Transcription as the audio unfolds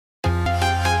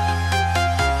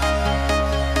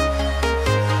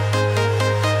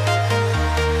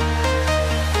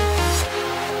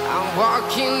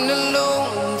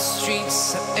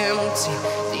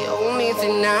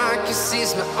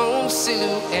sees my own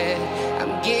silhouette.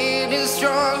 I'm getting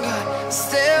stronger,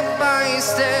 step by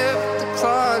step. The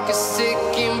clock is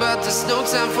ticking, but there's no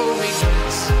time for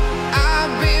regrets.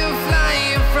 I've been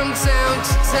flying from town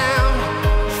to town,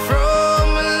 from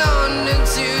London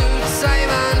to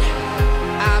Taiwan.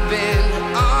 I've been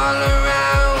all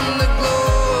around the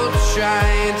globe,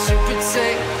 trying to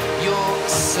protect your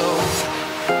soul.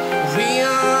 We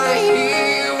are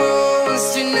heroes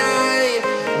tonight.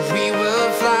 We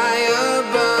will fly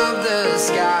above the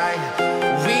sky.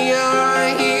 We are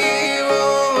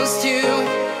heroes tonight.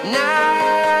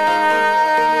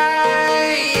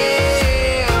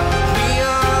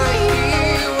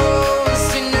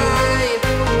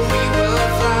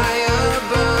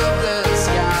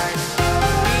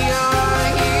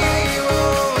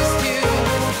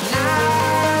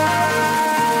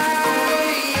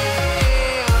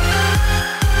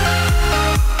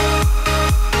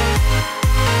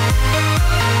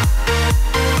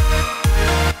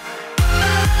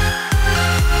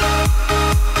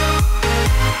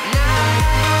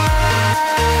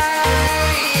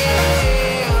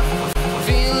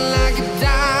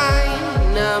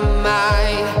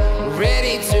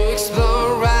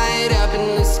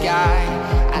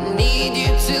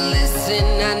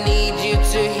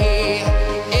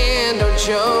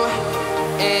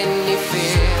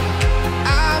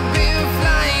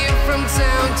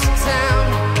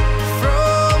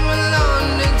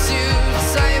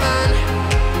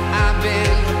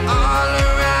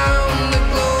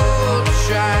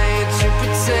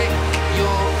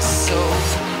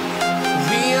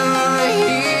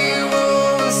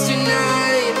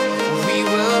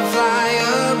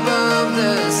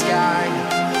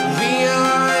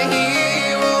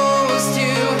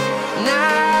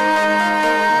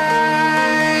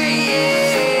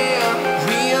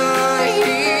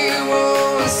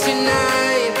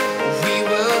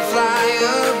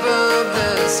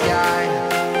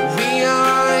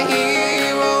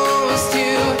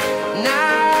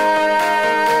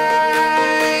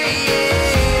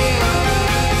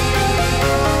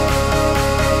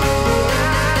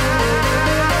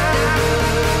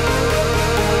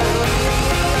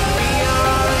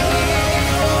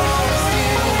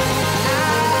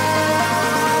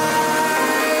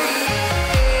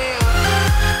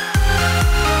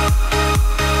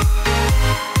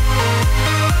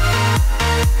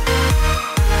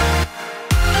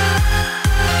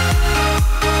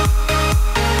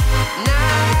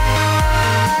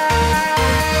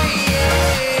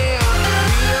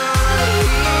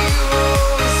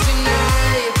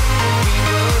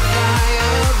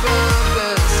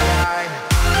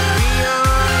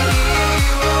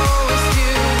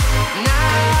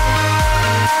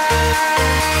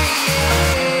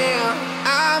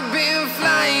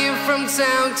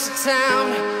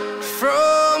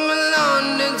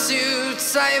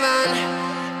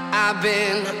 I've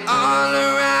been all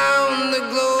around the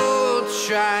globe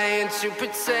trying to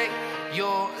protect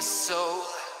your soul.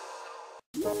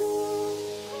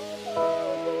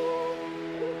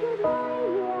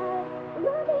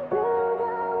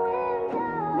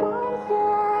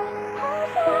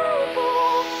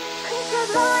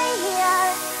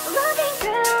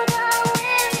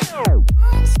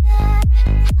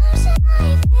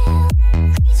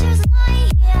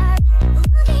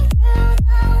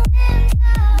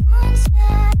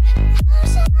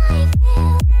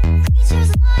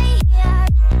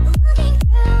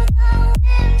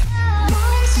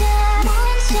 Monster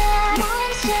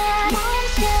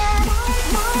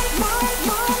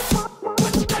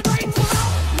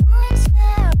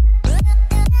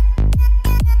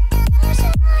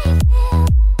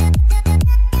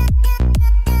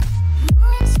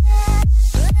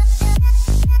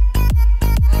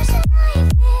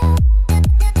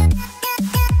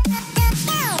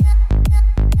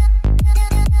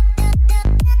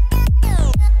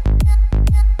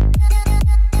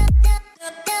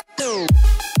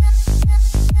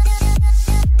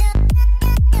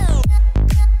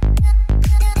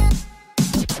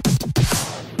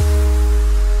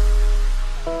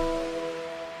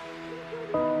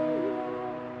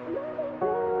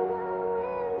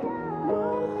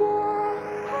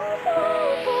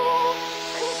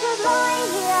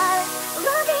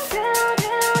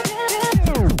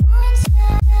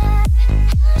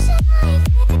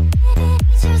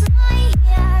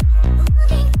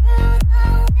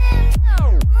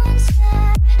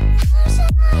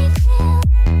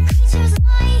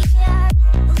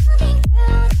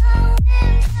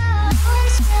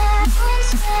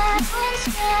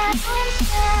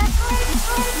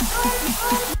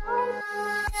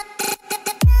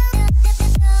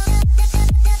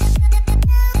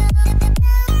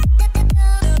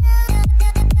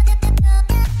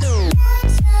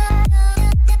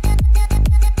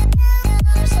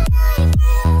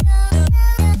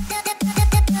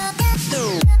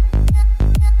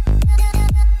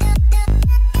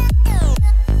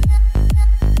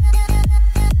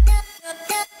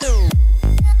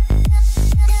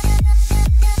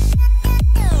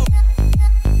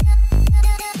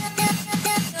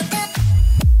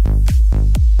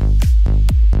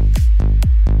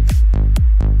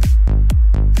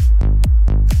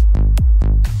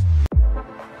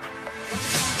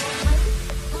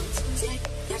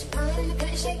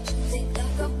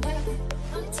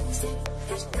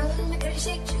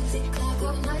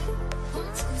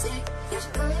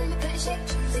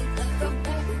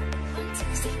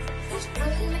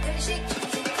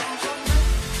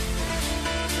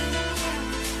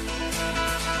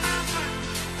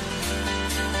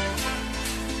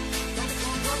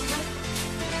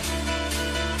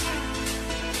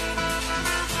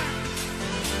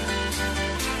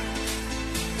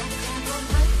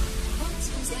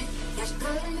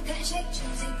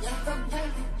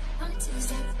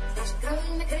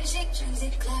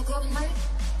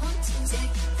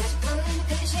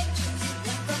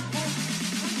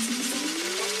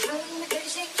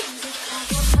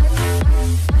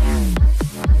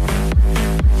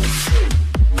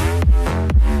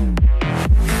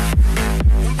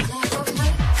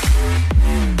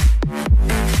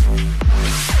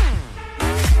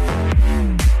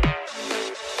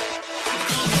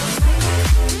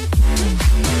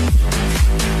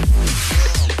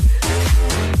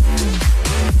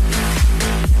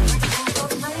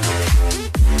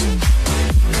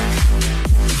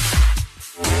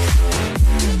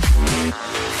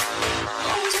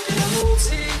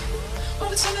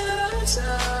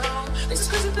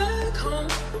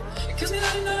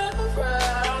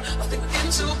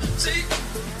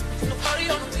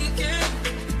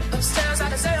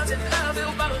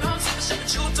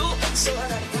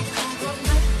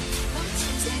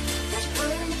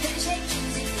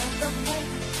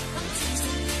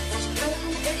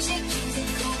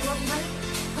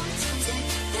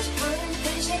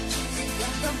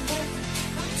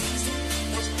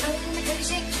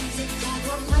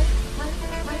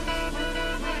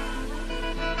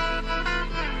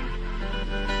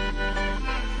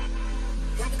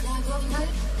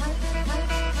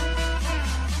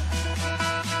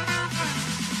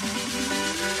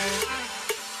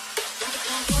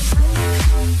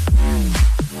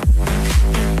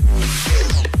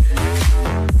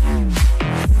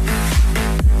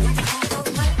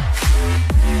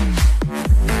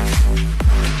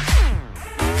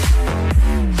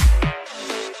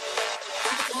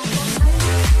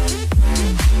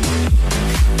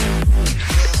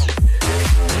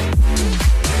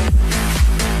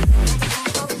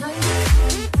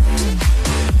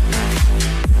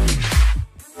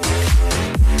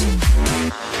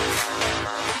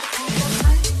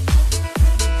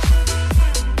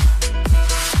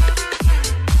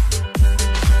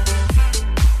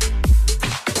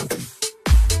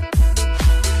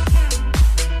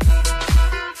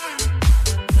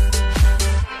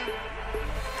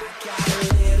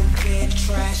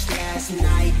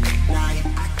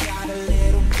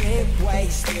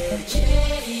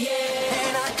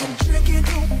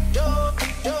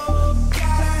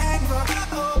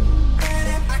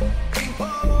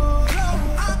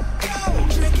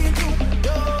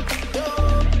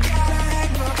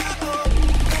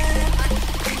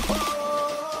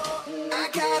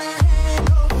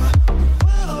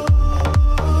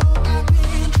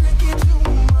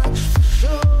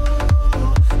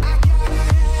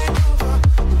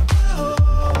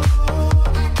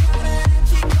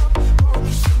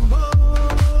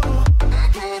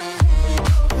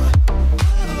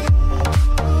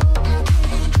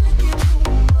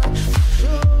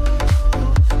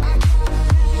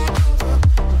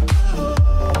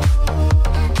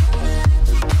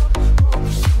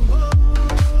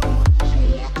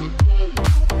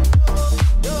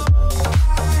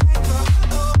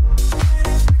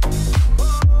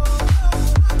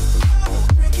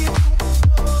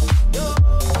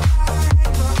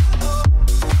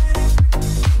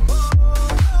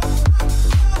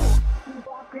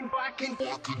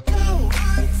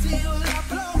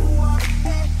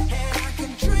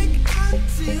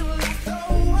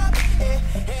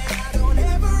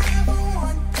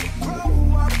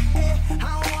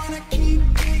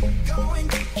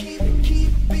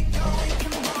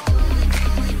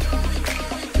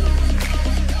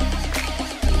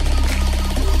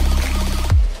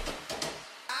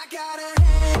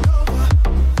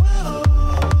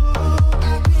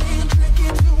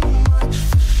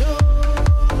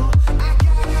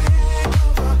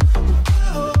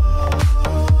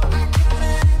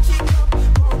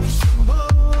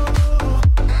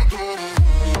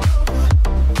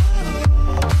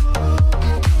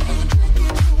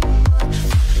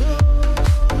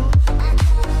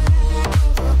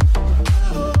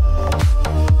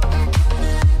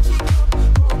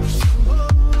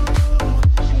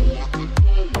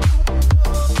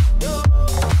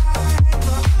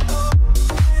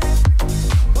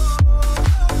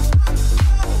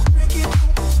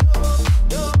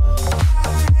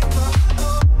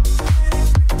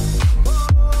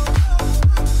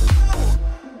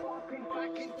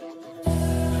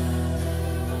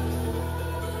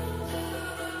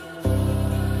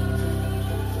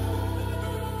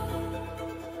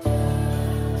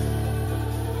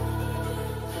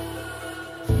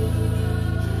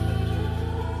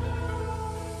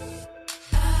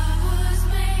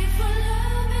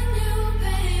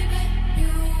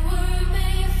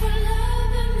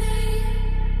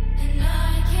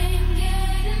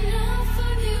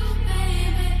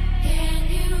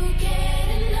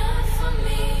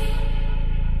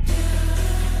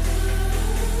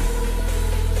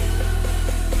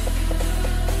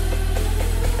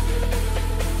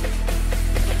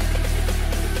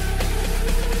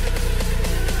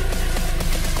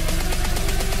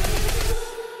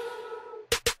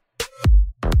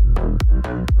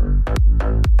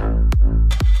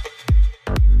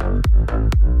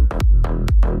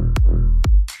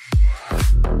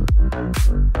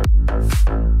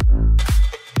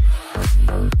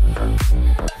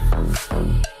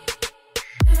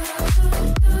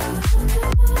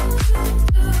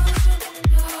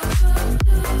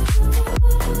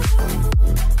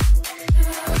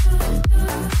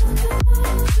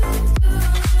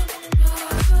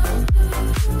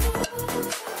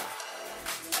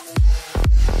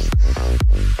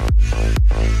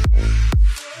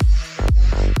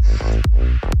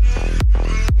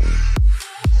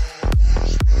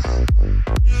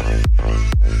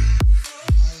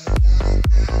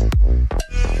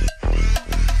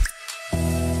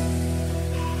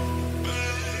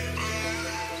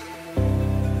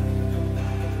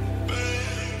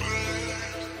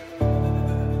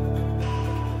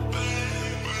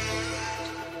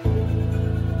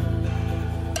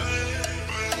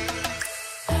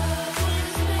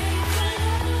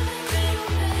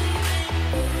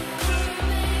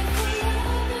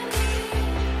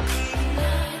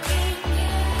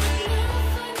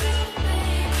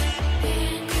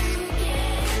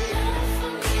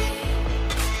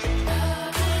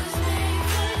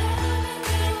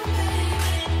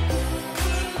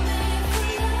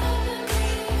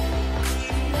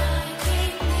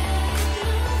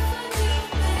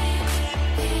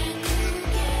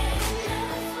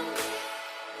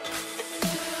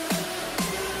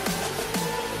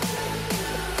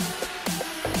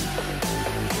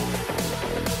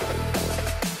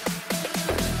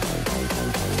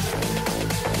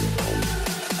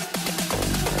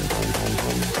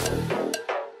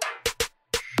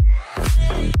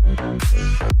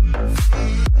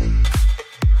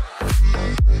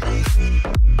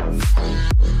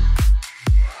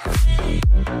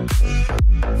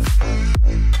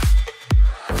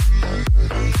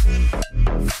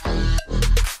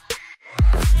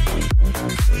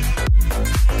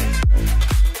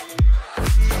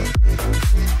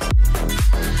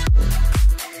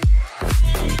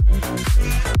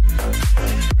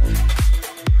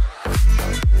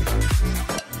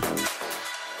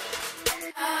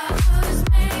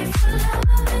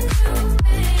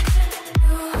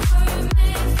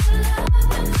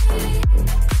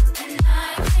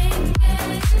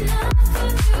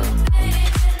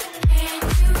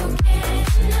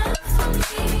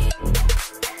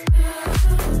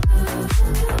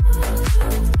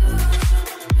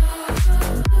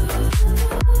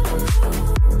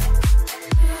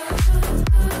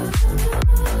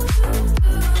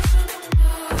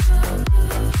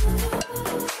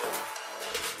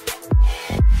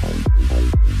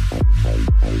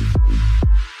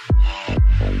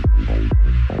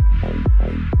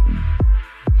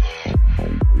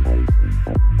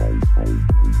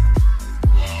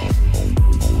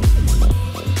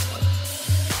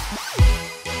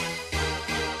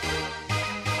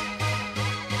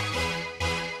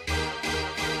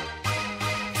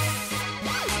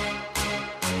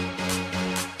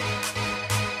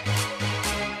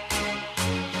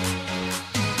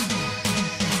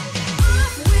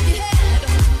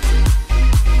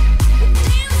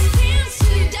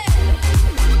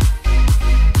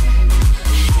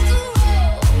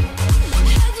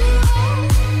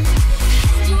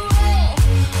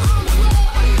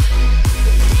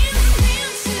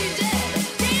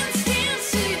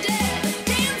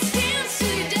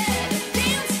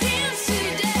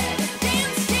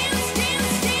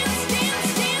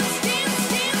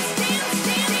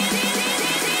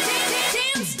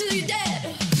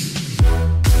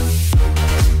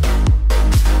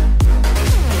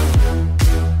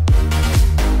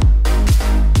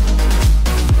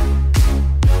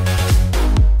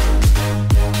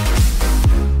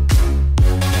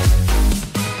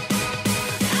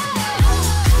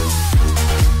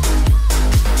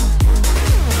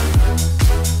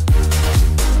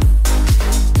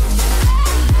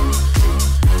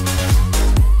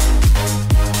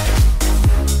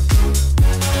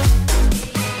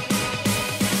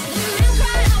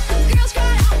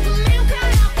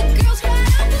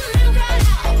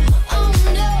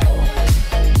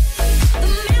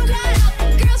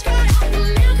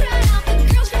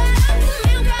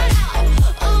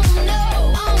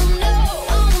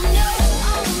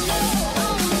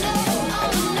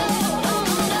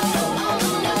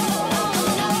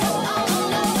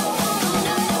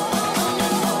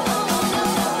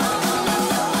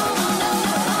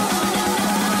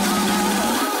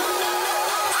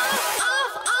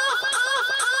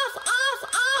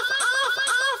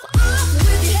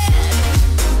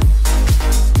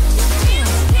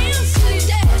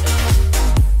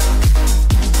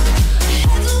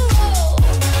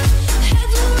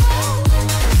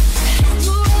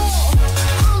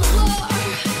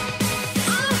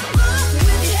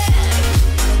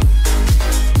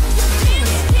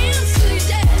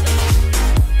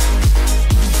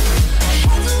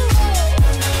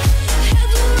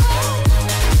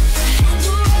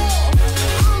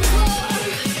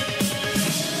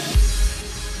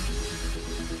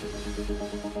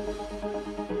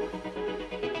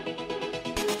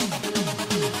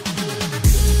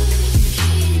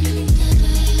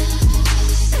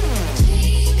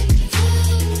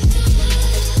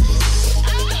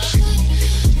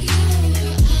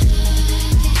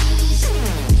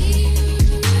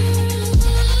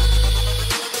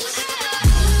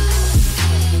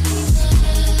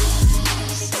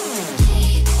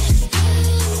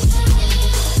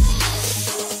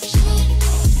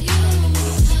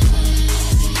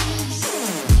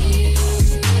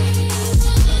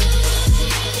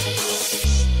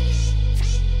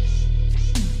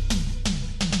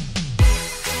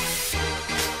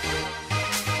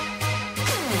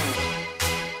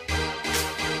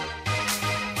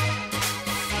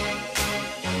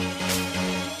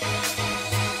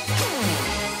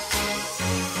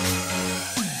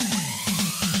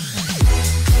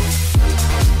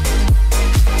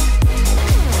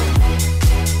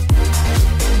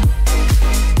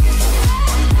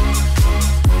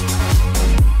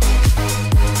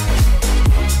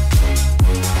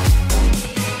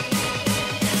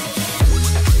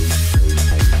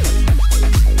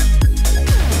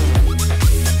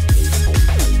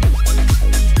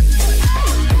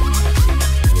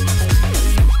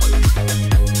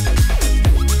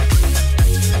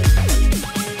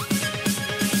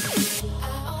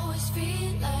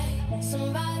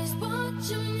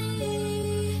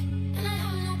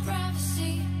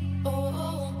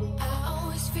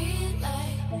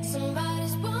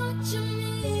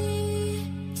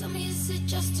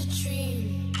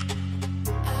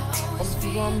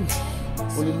zusammen.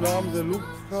 Und im Namen der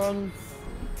Lufthansa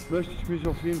möchten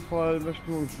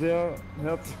wir uns sehr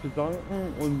herzlich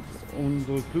bedanken und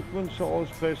unsere Glückwünsche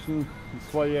aussprechen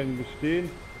zum 2-jährigen Bestehen.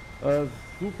 Es ist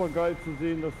super geil zu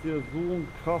sehen, dass ihr so ein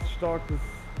krass starkes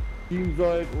Team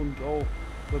seid und auch,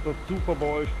 dass das super bei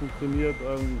euch funktioniert.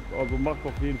 Also macht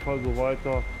auf jeden Fall so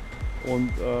weiter.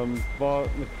 Und es war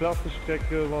eine klasse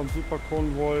Strecke, war ein super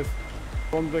Konvoi,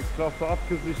 von 6 klasse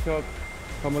abgesichert,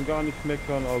 kann man gar nicht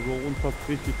meckern. Also uns hat es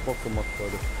richtig Bock gemacht,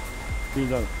 Leute. Vielen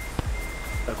Dank.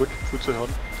 Ja gut, gut zu hören.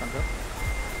 Danke.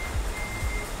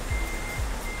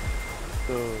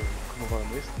 Kommen wir beim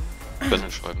nächsten.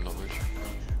 Wenn schreiben noch ruhig.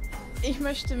 Ich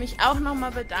möchte mich auch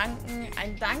nochmal bedanken.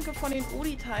 Ein Danke von den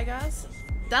Udi Tigers,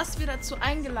 dass wir dazu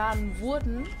eingeladen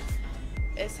wurden.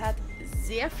 Es hat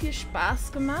sehr viel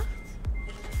Spaß gemacht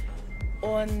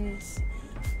und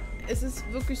es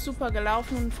ist wirklich super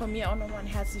gelaufen und von mir auch nochmal einen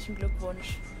herzlichen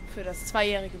Glückwunsch für das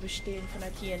 2-jährige Bestehen von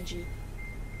der TNG.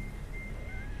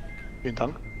 Vielen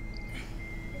Dank.